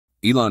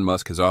Elon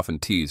Musk has often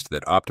teased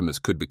that Optimus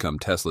could become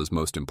Tesla's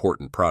most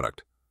important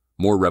product,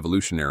 more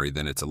revolutionary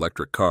than its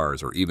electric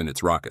cars or even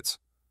its rockets.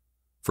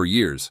 For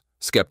years,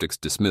 skeptics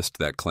dismissed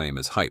that claim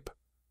as hype,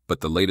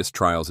 but the latest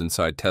trials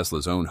inside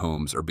Tesla's own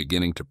homes are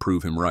beginning to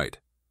prove him right.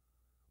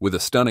 With a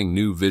stunning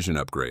new vision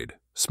upgrade,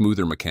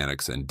 smoother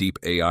mechanics, and deep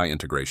AI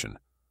integration,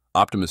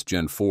 Optimus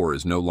Gen 4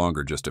 is no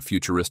longer just a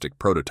futuristic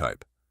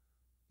prototype.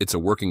 It's a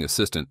working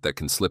assistant that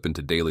can slip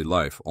into daily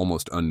life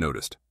almost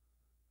unnoticed.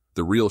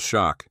 The real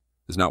shock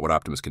is not what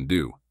Optimus can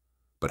do,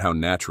 but how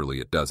naturally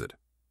it does it.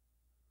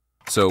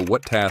 So,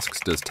 what tasks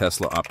does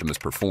Tesla Optimus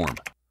perform,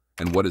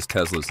 and what is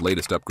Tesla's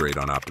latest upgrade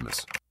on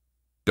Optimus?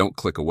 Don't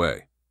click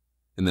away.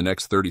 In the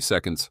next 30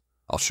 seconds,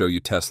 I'll show you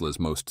Tesla's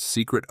most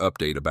secret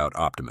update about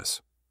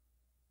Optimus.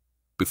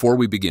 Before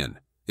we begin,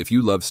 if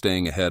you love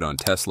staying ahead on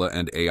Tesla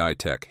and AI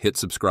tech, hit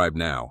subscribe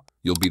now.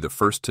 You'll be the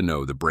first to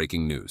know the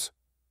breaking news.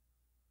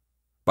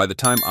 By the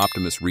time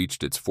Optimus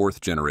reached its fourth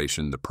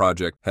generation, the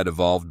project had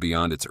evolved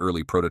beyond its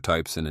early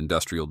prototypes and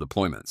industrial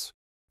deployments.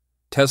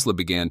 Tesla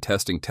began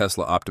testing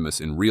Tesla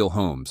Optimus in real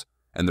homes,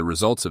 and the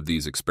results of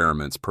these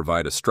experiments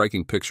provide a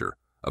striking picture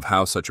of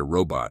how such a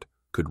robot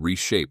could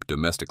reshape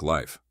domestic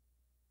life.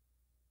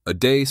 A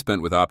day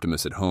spent with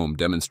Optimus at home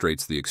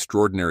demonstrates the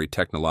extraordinary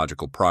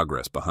technological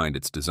progress behind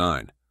its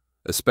design,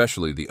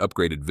 especially the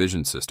upgraded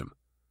vision system,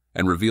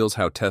 and reveals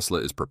how Tesla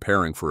is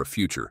preparing for a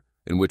future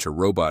in which a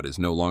robot is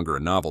no longer a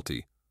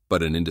novelty,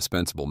 but an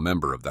indispensable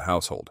member of the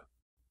household.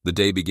 The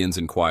day begins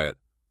in quiet.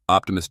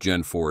 Optimus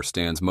Gen 4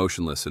 stands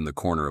motionless in the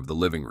corner of the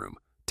living room,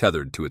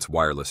 tethered to its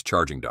wireless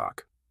charging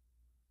dock.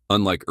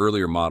 Unlike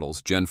earlier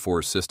models, Gen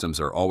 4's systems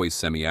are always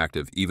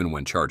semi-active even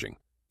when charging.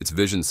 Its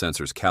vision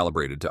sensors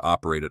calibrated to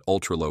operate at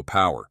ultra-low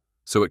power,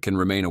 so it can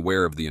remain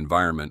aware of the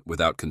environment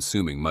without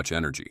consuming much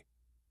energy.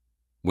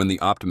 When the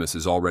Optimus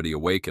is already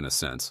awake in a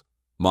sense,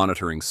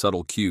 monitoring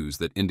subtle cues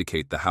that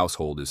indicate the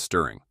household is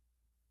stirring.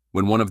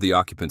 When one of the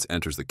occupants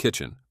enters the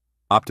kitchen,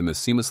 Optimus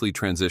seamlessly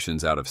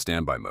transitions out of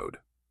standby mode.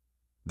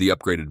 The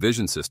upgraded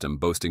vision system,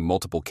 boasting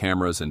multiple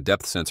cameras and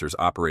depth sensors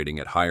operating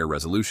at higher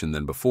resolution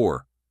than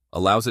before,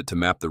 allows it to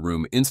map the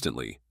room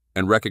instantly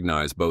and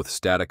recognize both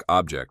static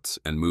objects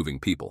and moving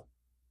people.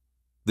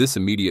 This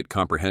immediate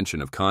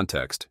comprehension of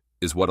context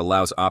is what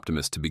allows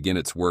Optimus to begin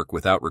its work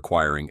without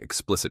requiring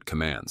explicit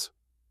commands.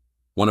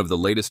 One of the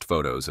latest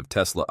photos of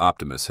Tesla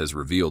Optimus has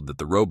revealed that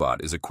the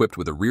robot is equipped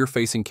with a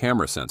rear-facing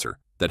camera sensor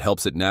that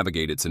helps it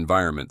navigate its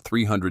environment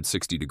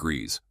 360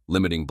 degrees,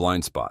 limiting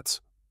blind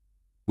spots.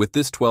 With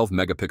this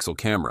 12-megapixel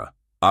camera,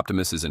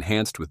 Optimus is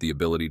enhanced with the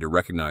ability to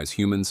recognize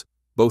humans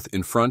both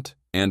in front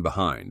and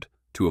behind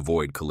to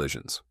avoid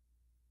collisions.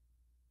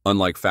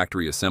 Unlike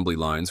factory assembly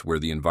lines where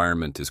the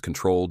environment is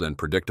controlled and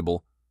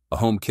predictable, a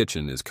home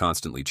kitchen is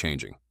constantly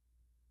changing.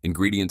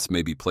 Ingredients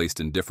may be placed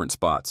in different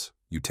spots,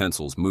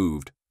 utensils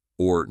moved,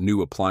 or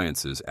new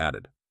appliances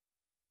added.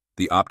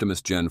 The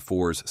Optimus Gen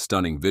 4's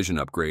stunning vision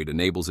upgrade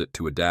enables it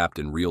to adapt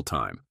in real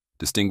time,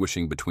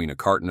 distinguishing between a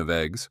carton of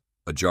eggs,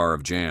 a jar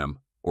of jam,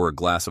 or a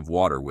glass of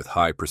water with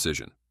high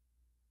precision.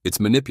 Its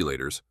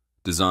manipulators,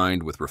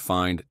 designed with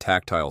refined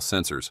tactile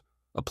sensors,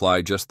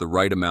 apply just the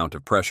right amount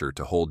of pressure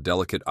to hold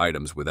delicate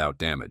items without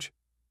damage.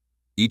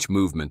 Each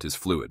movement is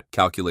fluid,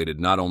 calculated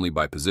not only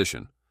by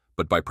position,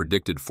 but by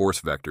predicted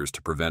force vectors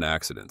to prevent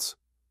accidents.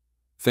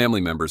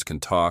 Family members can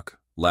talk,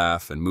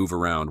 laugh, and move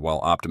around while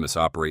Optimus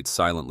operates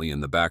silently in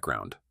the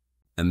background.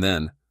 And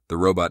then, the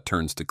robot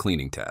turns to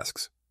cleaning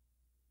tasks.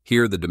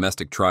 Here, the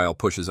domestic trial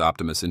pushes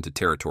Optimus into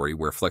territory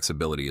where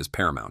flexibility is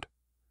paramount.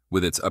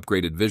 With its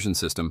upgraded vision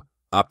system,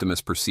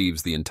 Optimus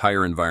perceives the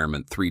entire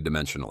environment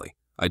three-dimensionally,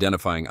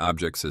 identifying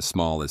objects as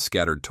small as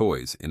scattered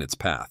toys in its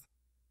path.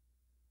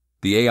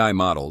 The AI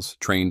models,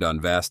 trained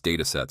on vast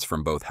datasets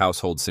from both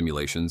household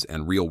simulations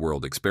and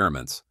real-world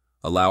experiments,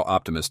 allow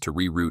Optimus to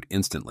reroute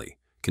instantly,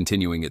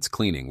 continuing its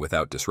cleaning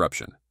without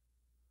disruption.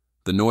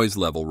 The noise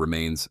level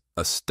remains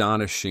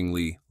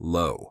astonishingly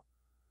low,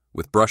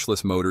 with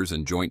brushless motors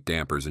and joint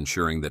dampers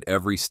ensuring that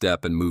every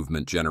step and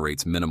movement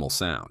generates minimal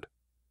sound.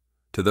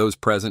 To those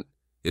present,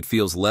 it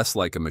feels less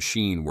like a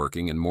machine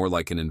working and more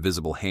like an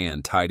invisible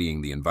hand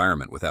tidying the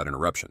environment without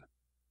interruption.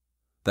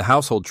 The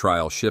household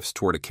trial shifts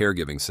toward a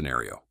caregiving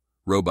scenario.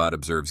 Robot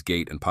observes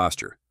gait and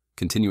posture,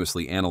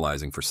 continuously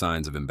analyzing for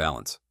signs of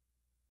imbalance.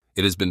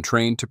 It has been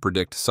trained to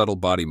predict subtle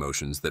body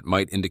motions that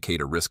might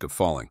indicate a risk of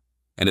falling,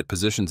 and it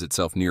positions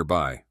itself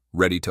nearby,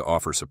 ready to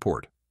offer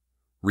support.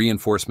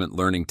 Reinforcement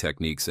learning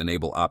techniques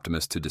enable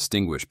Optimus to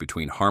distinguish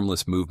between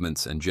harmless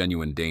movements and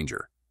genuine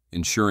danger,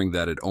 ensuring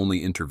that it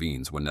only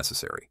intervenes when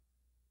necessary.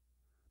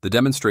 The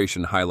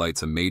demonstration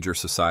highlights a major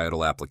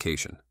societal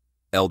application: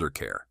 elder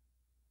care.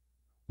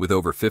 With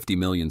over 50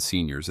 million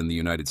seniors in the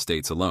United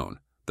States alone,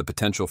 the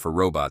potential for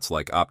robots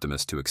like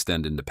Optimus to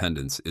extend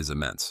independence is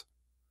immense.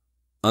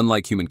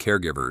 Unlike human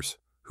caregivers,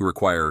 who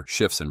require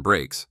shifts and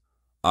breaks,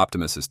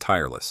 Optimus is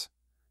tireless,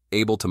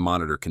 able to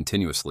monitor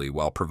continuously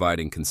while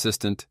providing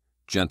consistent,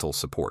 gentle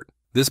support.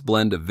 This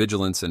blend of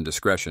vigilance and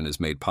discretion is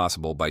made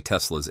possible by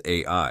Tesla's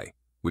AI,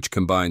 which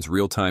combines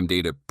real-time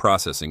data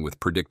processing with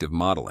predictive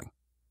modeling.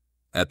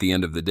 At the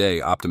end of the day,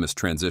 Optimus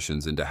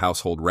transitions into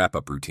household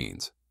wrap-up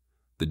routines.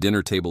 The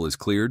dinner table is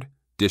cleared,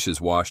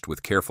 dishes washed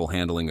with careful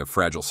handling of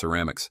fragile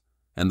ceramics,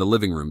 and the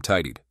living room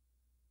tidied.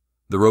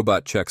 The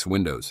robot checks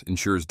windows,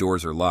 ensures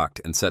doors are locked,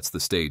 and sets the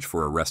stage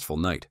for a restful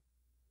night.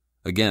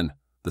 Again,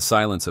 the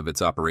silence of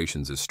its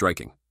operations is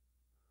striking.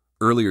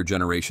 Earlier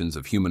generations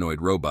of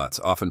humanoid robots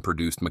often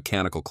produced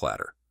mechanical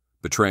clatter,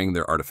 betraying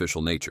their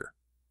artificial nature.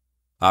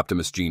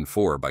 Optimus Gen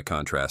 4, by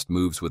contrast,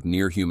 moves with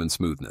near-human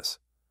smoothness.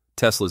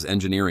 Tesla's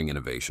engineering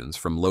innovations,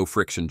 from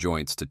low-friction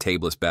joints to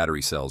tabless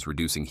battery cells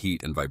reducing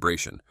heat and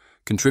vibration,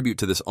 contribute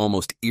to this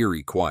almost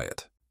eerie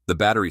quiet. The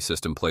battery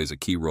system plays a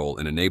key role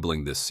in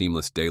enabling this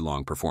seamless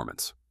day-long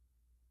performance.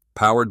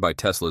 Powered by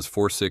Tesla's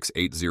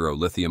 4680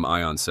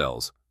 lithium-ion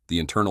cells, the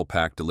internal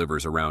pack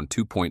delivers around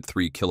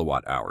 2.3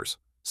 kilowatt-hours,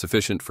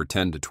 sufficient for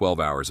 10 to 12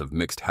 hours of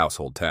mixed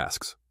household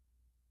tasks.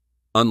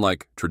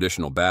 Unlike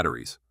traditional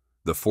batteries,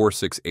 the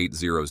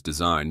 4680's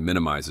design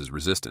minimizes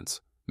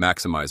resistance,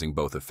 maximizing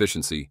both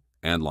efficiency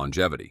and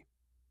longevity.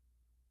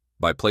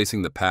 By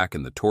placing the pack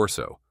in the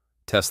torso,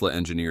 Tesla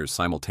engineers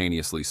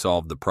simultaneously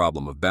solved the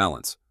problem of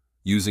balance,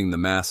 using the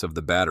mass of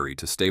the battery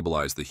to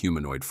stabilize the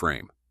humanoid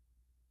frame.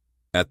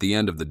 At the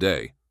end of the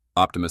day,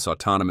 Optimus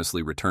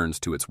autonomously returns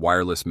to its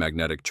wireless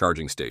magnetic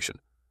charging station,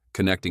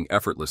 connecting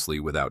effortlessly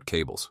without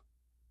cables.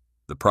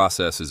 The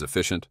process is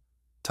efficient,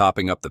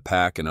 topping up the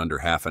pack in under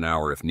half an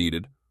hour if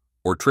needed,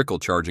 or trickle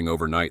charging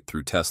overnight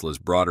through Tesla's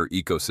broader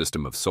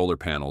ecosystem of solar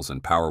panels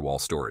and Powerwall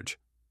storage.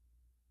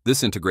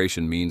 This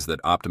integration means that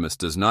Optimus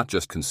does not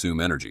just consume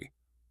energy.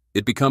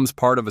 It becomes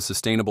part of a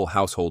sustainable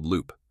household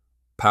loop,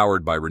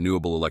 powered by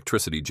renewable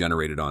electricity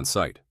generated on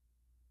site.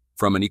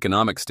 From an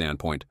economic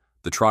standpoint,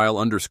 the trial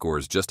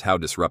underscores just how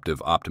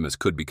disruptive Optimus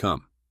could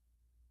become.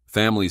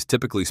 Families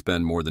typically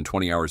spend more than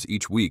 20 hours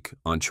each week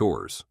on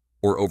chores,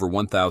 or over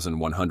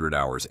 1,100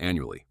 hours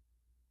annually.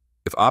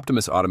 If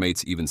Optimus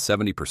automates even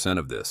 70%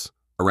 of this,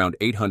 around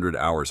 800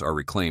 hours are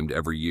reclaimed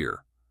every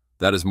year.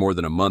 That is more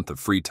than a month of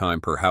free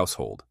time per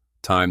household,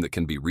 time that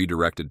can be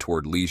redirected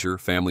toward leisure,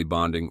 family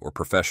bonding, or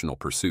professional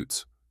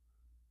pursuits.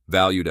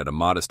 Valued at a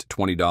modest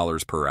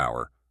 $20 per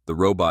hour, the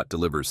robot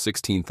delivers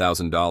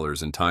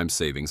 $16,000 in time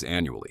savings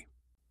annually.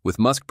 With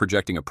Musk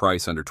projecting a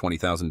price under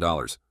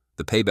 $20,000,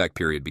 the payback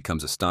period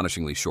becomes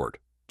astonishingly short,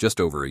 just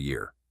over a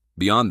year.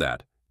 Beyond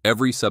that,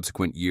 every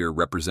subsequent year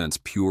represents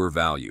pure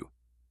value.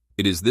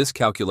 It is this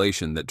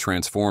calculation that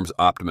transforms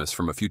Optimus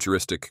from a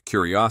futuristic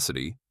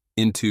curiosity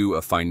into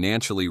a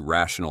financially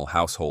rational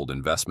household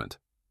investment.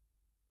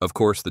 Of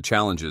course, the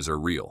challenges are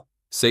real.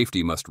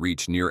 Safety must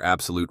reach near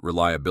absolute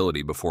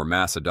reliability before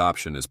mass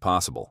adoption is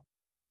possible.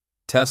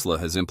 Tesla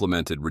has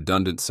implemented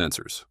redundant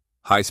sensors,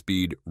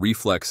 high-speed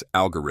reflex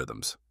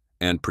algorithms,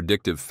 and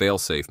predictive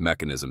fail-safe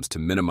mechanisms to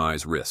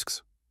minimize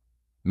risks.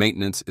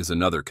 Maintenance is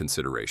another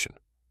consideration.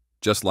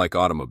 Just like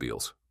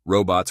automobiles,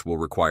 robots will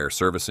require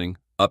servicing,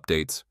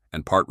 updates,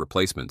 and part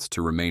replacements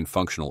to remain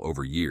functional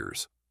over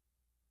years.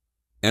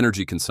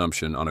 Energy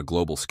consumption on a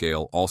global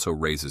scale also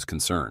raises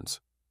concerns.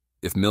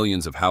 If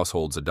millions of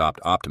households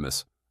adopt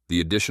Optimus, the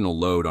additional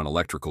load on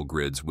electrical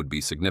grids would be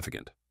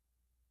significant.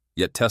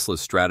 Yet Tesla's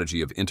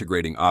strategy of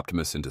integrating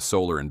Optimus into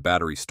solar and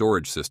battery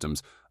storage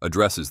systems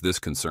addresses this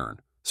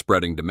concern,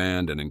 spreading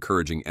demand and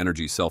encouraging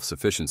energy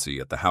self-sufficiency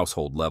at the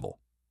household level.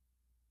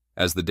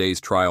 As the day's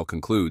trial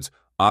concludes,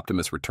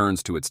 Optimus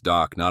returns to its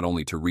dock not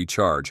only to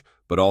recharge,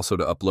 but also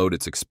to upload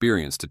its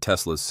experience to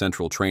Tesla's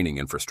central training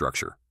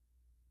infrastructure.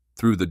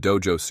 Through the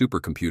Dojo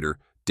supercomputer,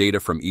 data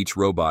from each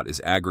robot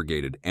is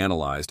aggregated,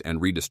 analyzed,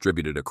 and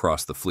redistributed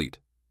across the fleet.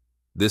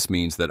 This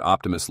means that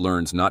Optimus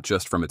learns not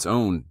just from its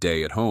own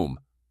day at home,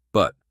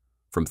 but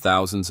from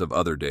thousands of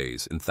other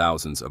days in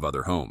thousands of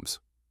other homes.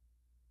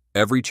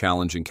 Every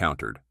challenge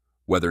encountered,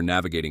 whether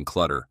navigating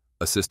clutter,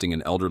 assisting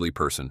an elderly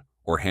person,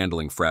 or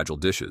handling fragile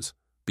dishes,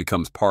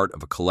 becomes part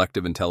of a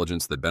collective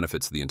intelligence that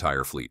benefits the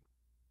entire fleet.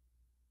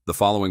 The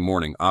following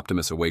morning,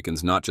 Optimus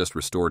awakens not just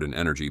restored in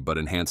energy but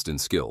enhanced in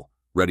skill,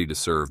 ready to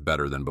serve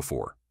better than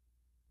before.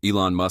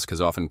 Elon Musk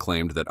has often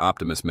claimed that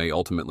Optimus may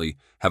ultimately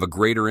have a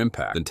greater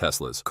impact than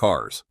Tesla's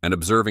cars, and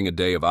observing a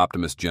day of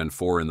Optimus Gen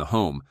 4 in the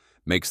home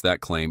makes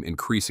that claim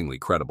increasingly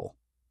credible.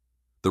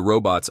 The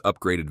robot's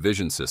upgraded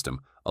vision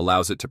system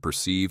allows it to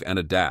perceive and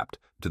adapt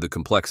to the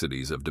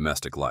complexities of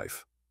domestic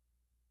life.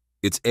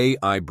 Its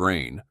AI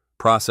brain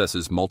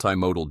processes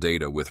multimodal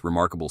data with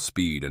remarkable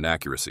speed and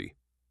accuracy.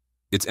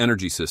 Its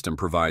energy system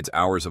provides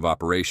hours of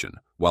operation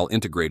while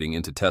integrating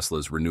into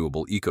Tesla's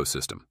renewable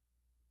ecosystem.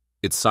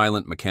 Its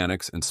silent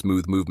mechanics and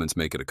smooth movements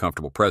make it a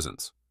comfortable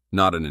presence,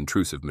 not an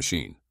intrusive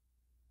machine.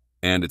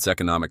 And its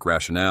economic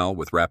rationale,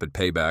 with rapid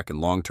payback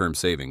and long-term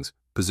savings,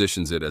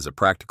 positions it as a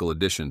practical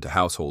addition to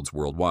households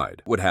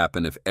worldwide. What would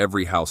happen if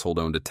every household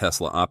owned a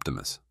Tesla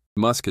Optimus?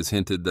 Musk has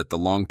hinted that the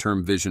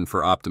long-term vision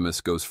for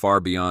Optimus goes far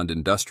beyond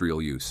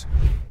industrial use,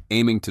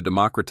 aiming to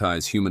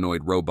democratize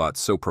humanoid robots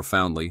so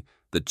profoundly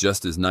that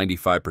just as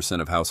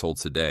 95% of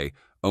households today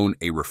own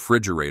a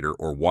refrigerator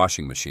or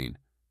washing machine,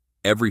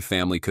 every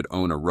family could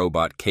own a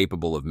robot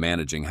capable of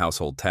managing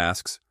household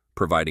tasks,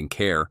 providing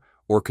care,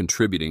 or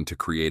contributing to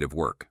creative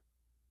work.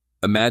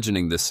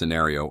 Imagining this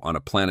scenario on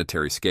a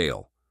planetary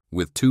scale,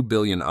 with 2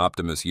 billion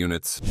Optimus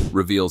units,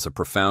 reveals a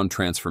profound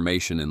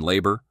transformation in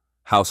labor,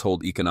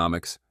 household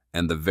economics,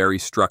 and the very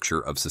structure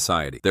of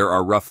society. There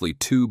are roughly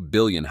 2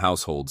 billion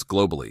households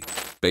globally,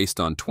 based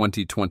on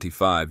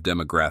 2025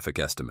 demographic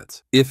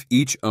estimates. If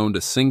each owned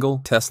a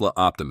single Tesla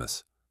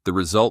Optimus, the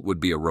result would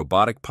be a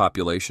robotic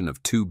population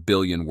of 2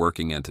 billion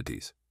working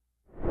entities.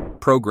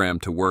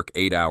 Programmed to work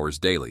 8 hours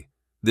daily,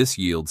 this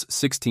yields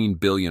 16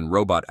 billion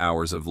robot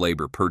hours of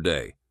labor per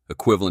day,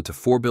 equivalent to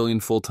 4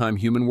 billion full-time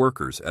human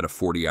workers at a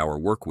 40-hour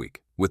workweek.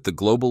 With the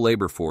global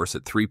labor force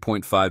at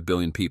 3.5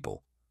 billion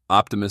people,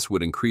 Optimus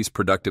would increase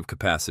productive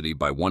capacity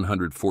by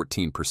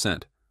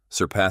 114%,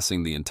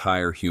 surpassing the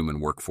entire human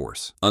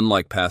workforce.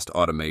 Unlike past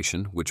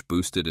automation, which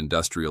boosted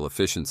industrial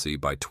efficiency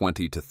by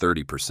 20 to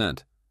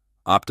 30%,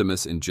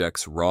 Optimus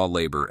injects raw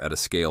labor at a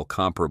scale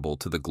comparable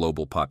to the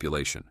global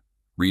population,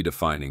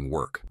 redefining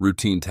work.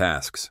 Routine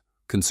tasks,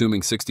 consuming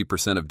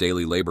 60% of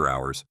daily labor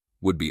hours,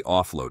 would be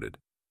offloaded,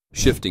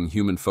 shifting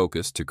human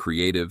focus to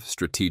creative,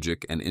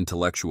 strategic, and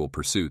intellectual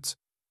pursuits,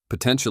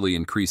 potentially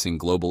increasing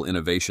global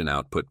innovation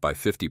output by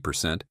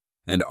 50%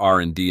 and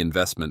R&D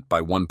investment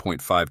by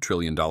 $1.5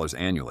 trillion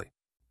annually.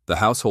 The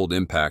household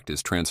impact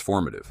is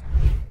transformative.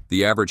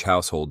 The average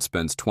household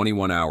spends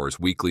 21 hours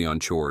weekly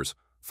on chores,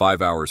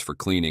 5 hours for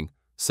cleaning,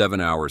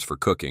 7 hours for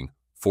cooking,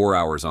 4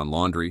 hours on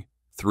laundry,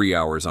 3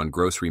 hours on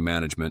grocery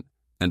management,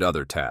 and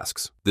other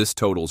tasks. This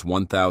totals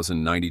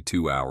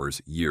 1,092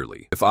 hours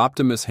yearly. If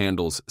Optimus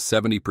handles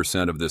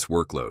 70% of this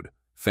workload,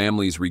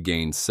 families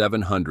regain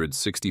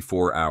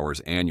 764 hours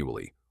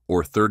annually,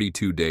 or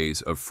 32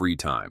 days of free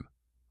time.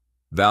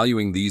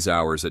 Valuing these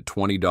hours at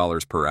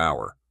 $20 per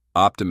hour,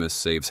 Optimus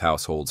saves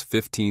households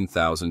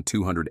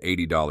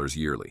 $15,280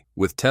 yearly.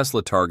 With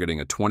Tesla targeting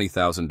a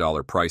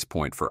 $20,000 price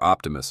point for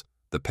Optimus,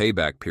 the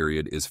payback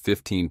period is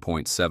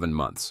 15.7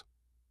 months.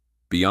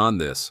 Beyond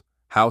this,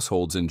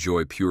 households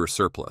enjoy pure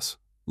surplus,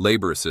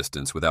 labor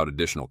assistance without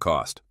additional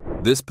cost.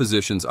 This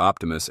positions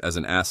Optimus as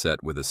an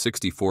asset with a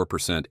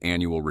 64%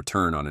 annual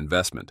return on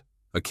investment,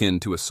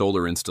 akin to a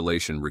solar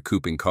installation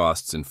recouping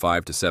costs in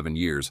 5 to 7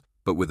 years,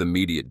 but with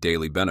immediate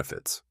daily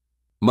benefits.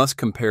 Musk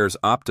compares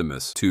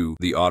Optimus to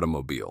the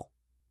automobile.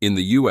 In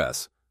the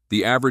US,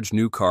 the average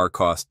new car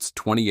costs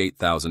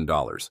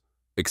 $28,000,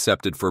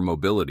 accepted for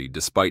mobility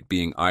despite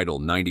being idle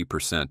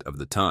 90% of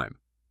the time.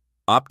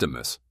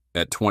 Optimus,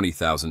 at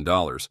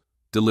 $20,000,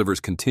 delivers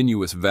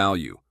continuous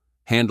value,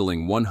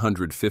 handling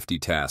 150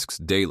 tasks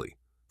daily,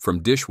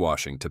 from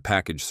dishwashing to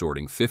package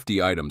sorting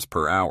 50 items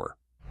per hour.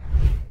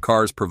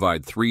 Cars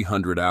provide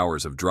 300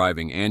 hours of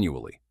driving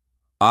annually.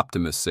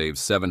 Optimus saves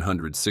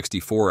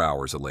 764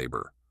 hours of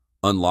labor,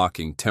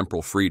 unlocking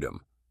temporal freedom,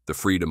 the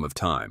freedom of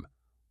time,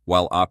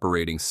 while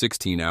operating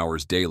 16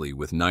 hours daily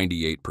with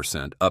 98%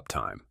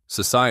 uptime.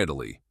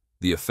 Societally,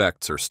 the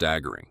effects are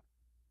staggering.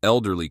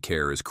 Elderly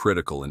care is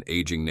critical in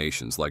aging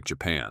nations like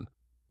Japan,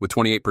 with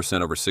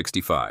 28% over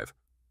 65.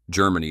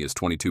 Germany is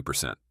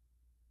 22%.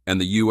 And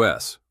the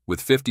US,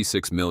 with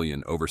 56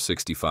 million over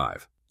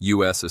 65.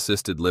 US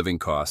assisted living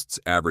costs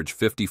average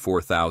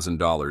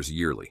 $54,000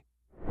 yearly.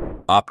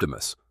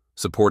 Optimus,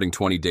 supporting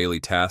 20 daily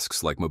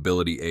tasks like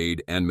mobility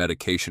aid and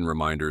medication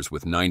reminders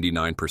with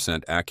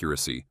 99%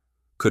 accuracy,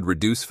 could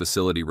reduce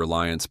facility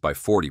reliance by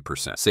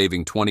 40%,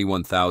 saving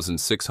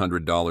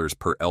 $21,600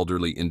 per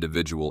elderly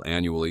individual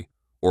annually,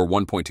 or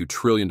 $1.2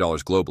 trillion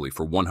globally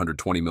for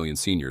 120 million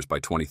seniors by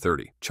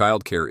 2030.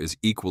 Childcare is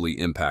equally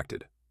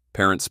impacted.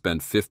 Parents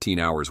spend 15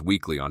 hours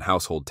weekly on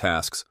household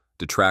tasks,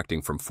 detracting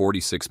from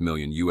 46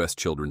 million U.S.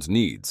 children's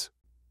needs.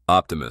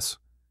 Optimus,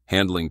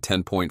 handling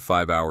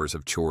 10.5 hours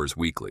of chores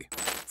weekly,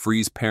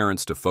 frees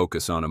parents to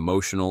focus on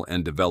emotional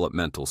and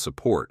developmental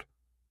support,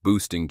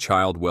 boosting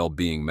child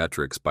well-being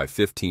metrics by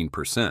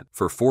 15%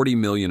 for 40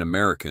 million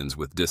Americans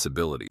with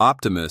disabilities.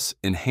 Optimus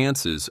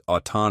enhances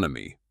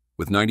autonomy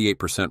with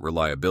 98%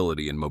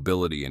 reliability in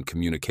mobility and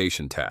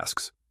communication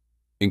tasks,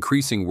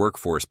 increasing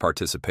workforce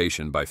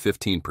participation by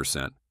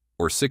 15%,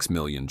 or 6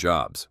 million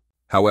jobs.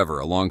 However,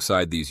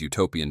 alongside these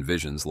utopian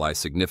visions lie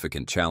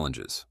significant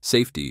challenges.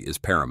 Safety is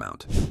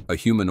paramount. A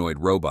humanoid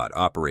robot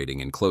operating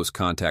in close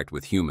contact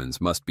with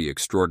humans must be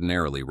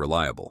extraordinarily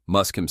reliable.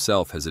 Musk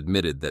himself has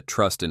admitted that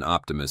trust in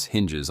Optimus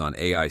hinges on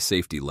AI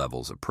safety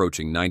levels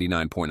approaching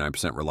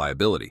 99.9%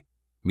 reliability,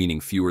 meaning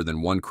fewer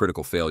than one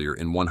critical failure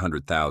in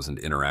 100,000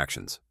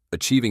 interactions.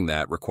 Achieving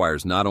that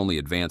requires not only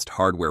advanced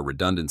hardware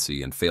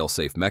redundancy and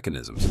fail-safe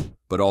mechanisms,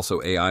 but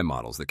also AI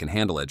models that can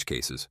handle edge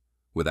cases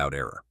without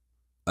error.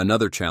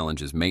 Another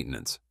challenge is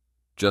maintenance.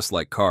 Just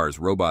like cars,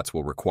 robots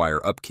will require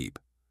upkeep.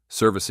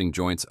 Servicing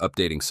joints,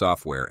 updating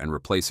software, and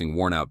replacing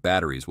worn-out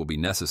batteries will be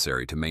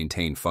necessary to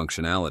maintain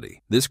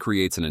functionality. This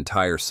creates an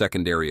entire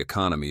secondary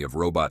economy of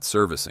robot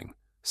servicing,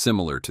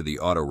 similar to the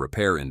auto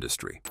repair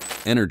industry.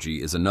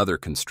 Energy is another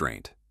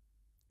constraint.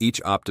 Each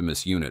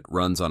Optimus unit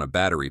runs on a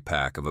battery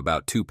pack of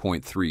about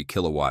 2.3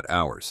 kilowatt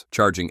hours.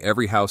 Charging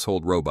every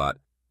household robot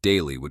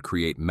daily would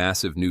create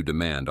massive new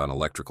demand on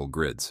electrical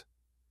grids.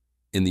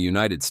 In the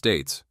United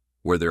States,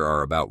 where there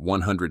are about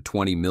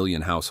 120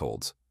 million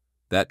households,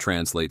 That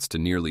translates to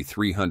nearly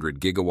 300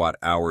 gigawatt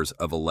hours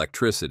of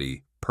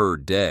electricity per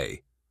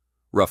day,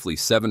 roughly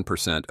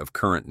 7% of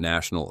current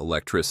national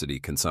electricity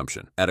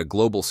consumption. At a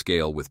global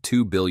scale with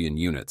 2 billion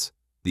units,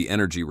 the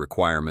energy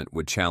requirement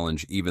would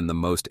challenge even the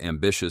most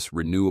ambitious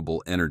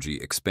renewable energy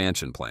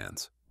expansion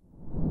plans.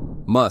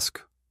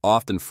 Musk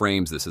often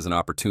frames this as an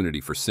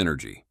opportunity for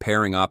synergy.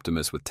 Pairing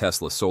Optimus with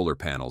Tesla solar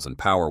panels and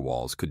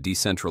Powerwalls could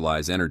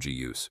decentralize energy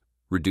use,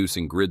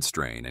 reducing grid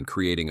strain and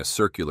creating a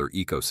circular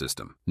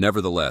ecosystem.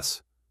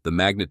 Nevertheless, the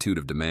magnitude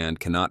of demand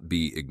cannot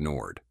be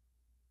ignored.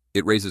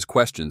 It raises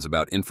questions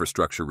about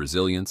infrastructure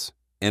resilience,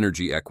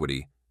 energy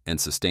equity, and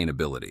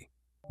sustainability.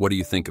 What do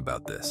you think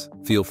about this?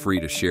 Feel free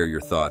to share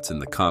your thoughts in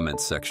the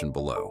comments section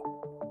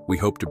below. We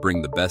hope to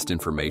bring the best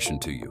information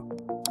to you.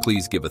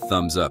 Please give a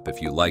thumbs up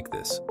if you like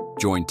this.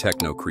 Join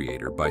Techno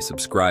Creator by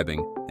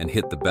subscribing and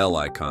hit the bell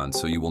icon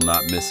so you will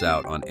not miss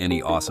out on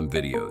any awesome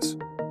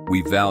videos.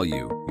 We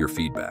value your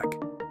feedback.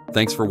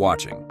 Thanks for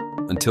watching.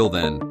 Until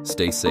then,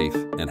 stay safe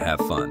and have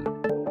fun.